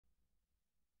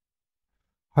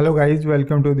Hello guys,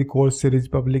 welcome to the course series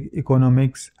Public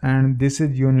Economics, and this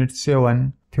is Unit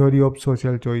 7, Theory of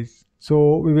Social Choice.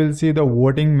 So we will see the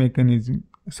voting mechanism.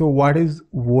 So what is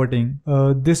voting?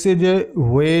 This is a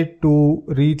way to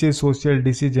reach a social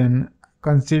decision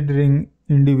considering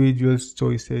individuals'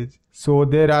 choices. So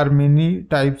there are many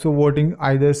types of voting,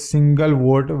 either single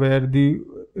vote where the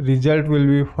result will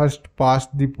be first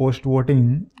past the post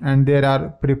voting, and there are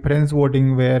preference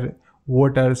voting where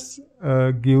voters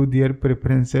give their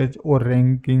preferences or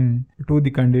ranking to the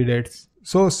candidates.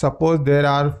 So suppose there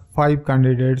are 5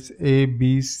 candidates A,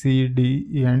 B, C, D,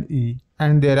 E and E,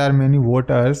 and there are many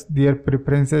voters. Their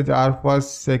preferences are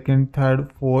first, second,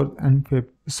 third, fourth and fifth.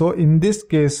 So in this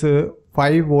case,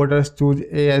 5 voters choose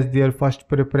A as their first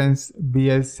preference, B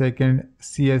as second,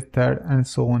 C as third and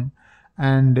so on.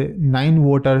 And 9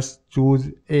 voters choose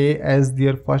A as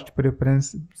their first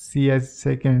preference, C as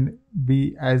second,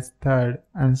 B as third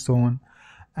and so on.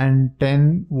 And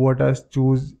 10 voters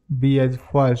choose B as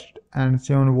first and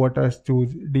 7 voters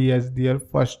choose D as their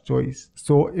first choice.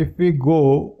 So if we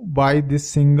go by this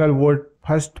single vote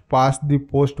first past the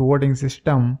post voting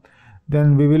system,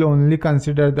 then we will only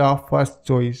consider the first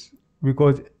choice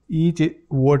because each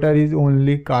voter is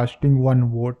only casting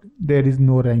one vote. There is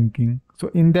no ranking. So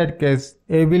in that case,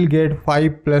 A will get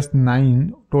 5 plus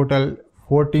 9, total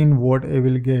 14 vote A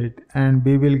will get, and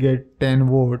B will get 10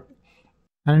 vote,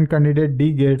 and candidate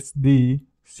D gets the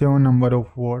 7 number of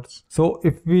votes. So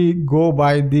if we go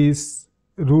by this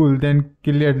rule, then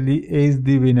clearly A is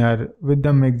the winner with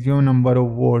the maximum number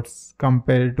of votes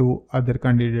compared to other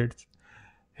candidates.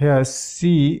 Here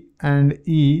C and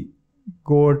E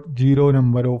got 0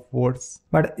 number of votes.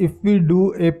 But if we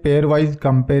do a pairwise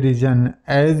comparison,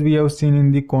 as we have seen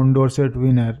in the Condorcet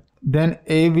winner, then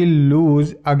A will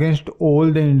lose against all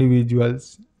the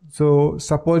individuals. So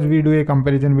suppose we do a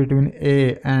comparison between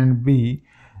A and B,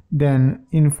 then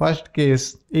in first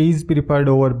case A is preferred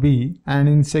over B, and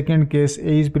in second case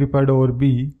A is preferred over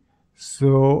B.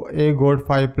 So A got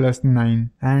 5 plus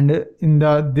 9, and in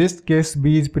this case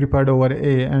B is preferred over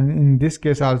A, and in this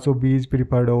case also B is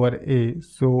preferred over A.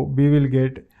 So B will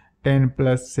get 10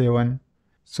 plus 7.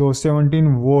 So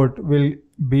 17 vote will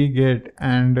B get,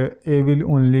 and A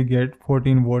will only get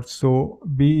 14 votes. So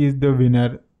B is the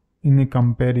winner in a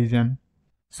comparison.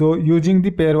 So using the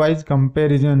pairwise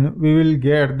comparison, we will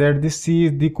get that the C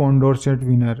is the Condorcet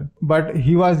winner, but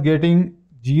he was getting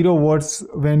 0 votes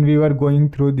when we were going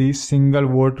through the single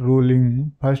vote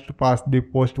ruling first past the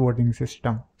post voting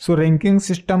system. So ranking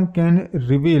system can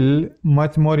reveal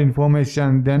much more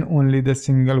information than only the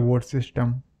single vote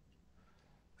system.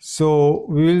 So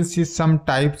we will see some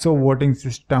types of voting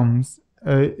systems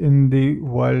in the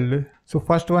world. So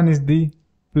first one is the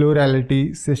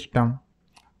plurality system,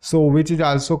 so which is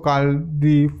also called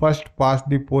the first past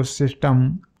the post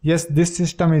system. Yes, this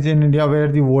system is in India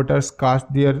where the voters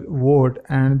cast their vote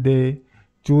and they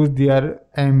choose their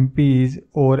MPs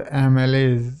or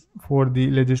MLAs for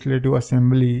the legislative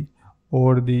assembly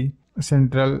or the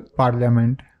central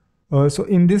parliament. So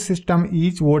in this system,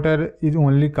 each voter is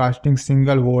only casting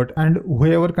single vote, and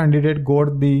whoever candidate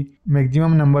got the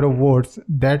maximum number of votes,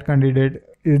 that candidate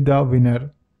is the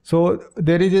winner. So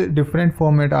there is a different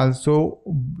format also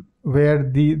where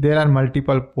there are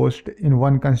multiple posts in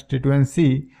one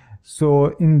constituency.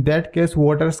 So in that case,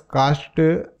 voters cast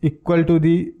equal to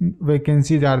the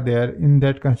vacancies are there in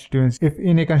that constituency. If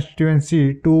in a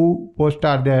constituency 2 posts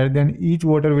are there, then each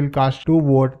voter will cast 2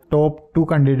 votes. Top 2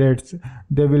 candidates,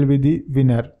 they will be the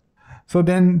winner. So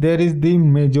then there is the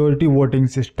majority voting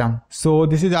system. So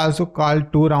this is also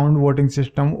called 2-round voting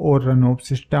system or runoff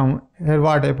system. Here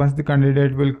what happens, the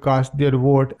candidate will cast their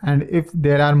vote, and if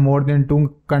there are more than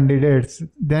 2 candidates,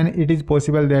 then it is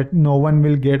possible that no one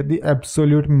will get the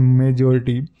absolute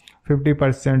majority,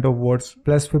 50% of votes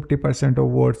plus 50%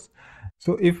 of votes.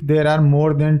 So if there are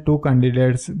more than 2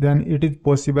 candidates, then it is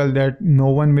possible that no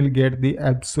one will get the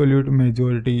absolute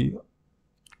majority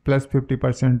plus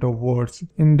 50% of votes.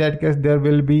 In that case, there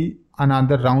will be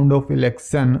another round of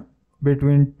election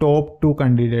between top 2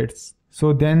 candidates.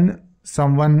 So then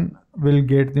someone will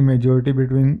get the majority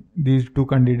between these 2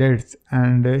 candidates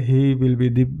and he will be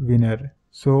the winner.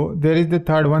 So there is the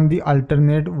third one, the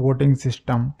alternate voting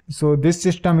system. So this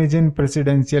system is in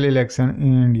presidential election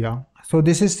in India. So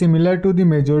this is similar to the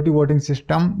majority voting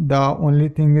system. The only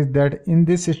thing is that in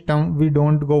this system, we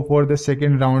don't go for the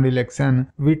second round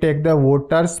election. We take the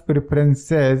voters'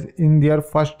 preferences in their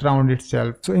first round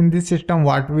itself. So in this system,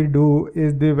 what we do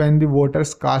is when the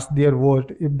voters cast their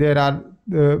vote, if there are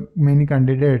many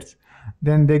candidates,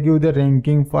 then they give the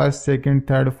ranking first, second,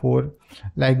 third, fourth,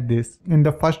 like this. In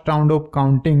the first round of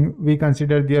counting, we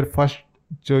consider their first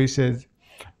choices.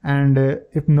 and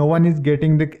if no one is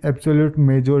getting the absolute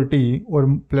majority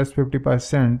or plus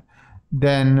 50%,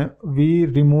 then we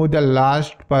remove the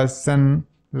last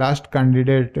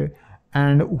candidate,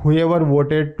 and whoever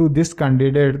voted to this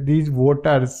candidate, these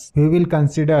voters, we will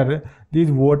consider these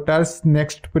voters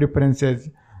next preferences,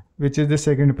 which is the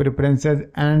second preferences,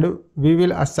 and we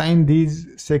will assign these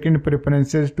second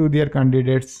preferences to their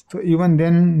candidates. So even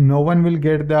then no one will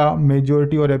get the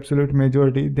majority or absolute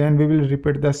majority, then we will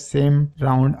repeat the same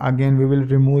round again. We will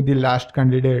remove the last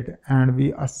candidate and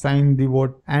we assign the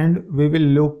vote, and we will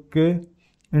look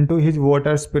into his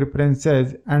voters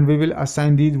preferences, and we will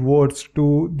assign these votes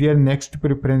to their next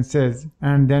preferences,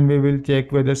 and then we will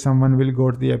check whether someone will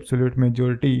get the absolute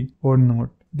majority or not.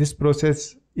 This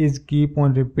process is keep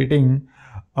on repeating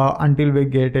until we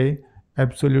get a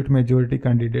absolute majority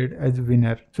candidate as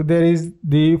winner. So there is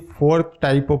the fourth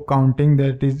type of counting,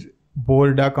 that is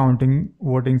Borda counting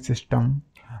voting system,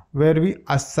 where we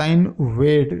assign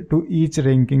weight to each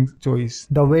ranking choice.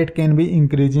 The weight can be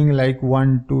increasing like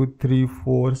 1, 2, 3,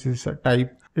 4 is a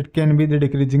type. It can be the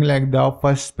decreasing, like the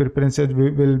first preferences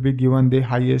will be given the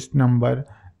highest number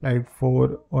like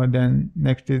 4, or then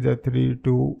next is the 3,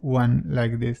 2, 1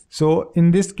 like this. So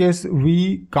in this case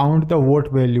we count the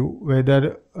vote value,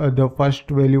 whether the first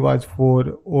value was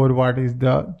 4 or what is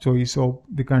the choice of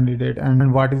the candidate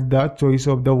and what is the choice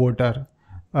of the voter,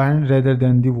 and rather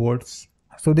than the votes.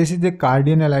 So this is the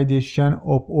cardinalization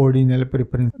of ordinal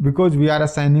preference, because we are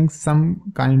assigning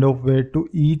some kind of weight to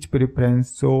each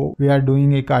preference. So we are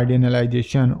doing a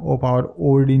cardinalization of our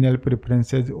ordinal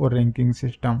preferences or ranking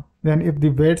system. Then if the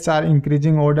weights are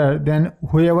increasing order, then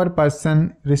whoever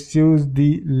person receives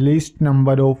the least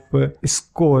number of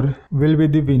score will be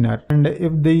the winner. And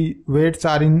if the weights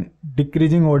are in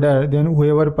decreasing order, then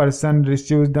whoever person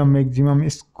receives the maximum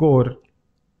score,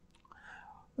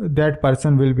 that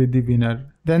person will be the winner.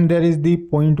 Then there is the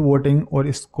point voting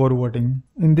or score voting.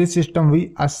 In this system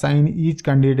we assign each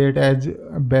candidate as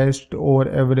best or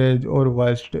average or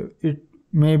worst. It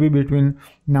may be between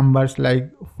numbers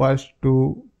like first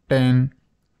to 10.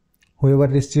 Whoever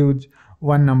receives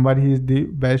one number, he is the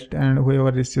best, and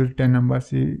whoever receives 10 numbers,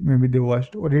 he may be the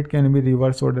worst. Or it can be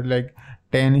reverse order, like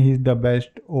 10 he is the best,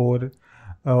 or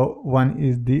 1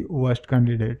 is the worst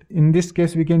candidate. In this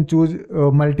case we can choose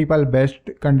multiple best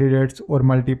candidates or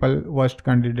multiple worst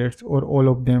candidates, or all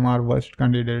of them are worst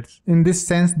candidates. In this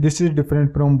sense this is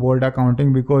different from Borda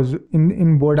counting, because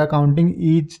in Borda counting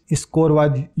each score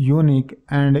was unique,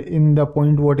 and in the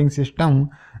point voting system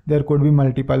there could be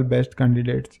multiple best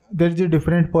candidates. There is a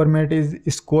different format is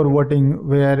score voting,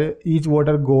 where each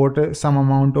voter got some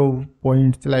amount of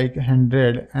points like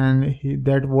 100, and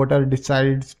that voter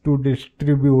decides to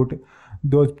distribute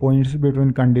those points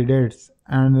between candidates,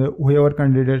 and whoever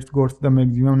candidates got the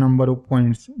maximum number of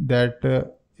points,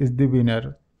 that is the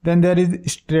winner. Then there is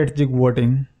strategic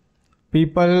voting.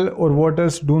 People or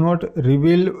voters do not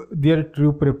reveal their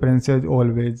true preferences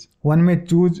always. One may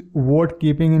choose vote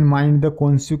keeping in mind the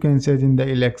consequences in the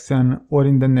election or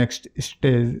in the next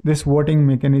stage. This voting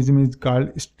mechanism is called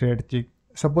strategic.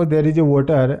 Suppose there is a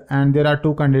voter and there are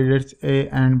two candidates A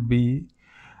and B,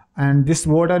 and this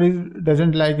voter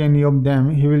doesn't like any of them.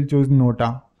 He will choose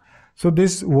Nota. So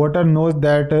this voter knows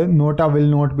that Nota will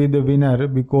not be the winner,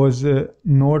 because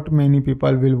not many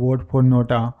people will vote for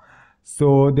Nota.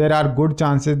 So there are good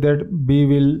chances that B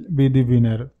will be the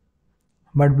winner.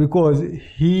 But because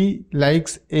he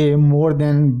likes A more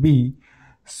than B,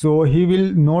 so he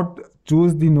will not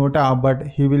choose the Nota, but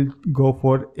he will go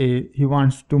for A. He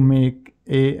wants to make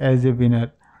A as a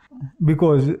winner,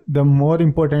 because the more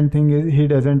important thing is he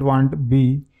doesn't want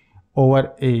B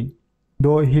over A.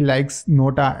 Though he likes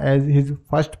Nota as his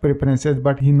first preferences,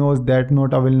 but he knows that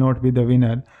Nota will not be the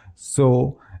winner.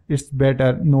 So it's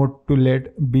better not to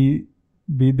let B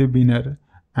be the winner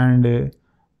and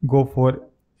go for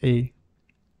A.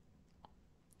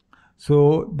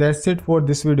 So that's it for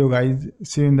this video, guys.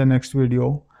 See you in the next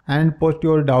video, and post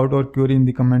your doubt or query in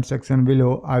the comment section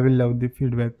below. I will love the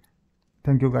feedback.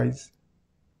 Thank you, guys.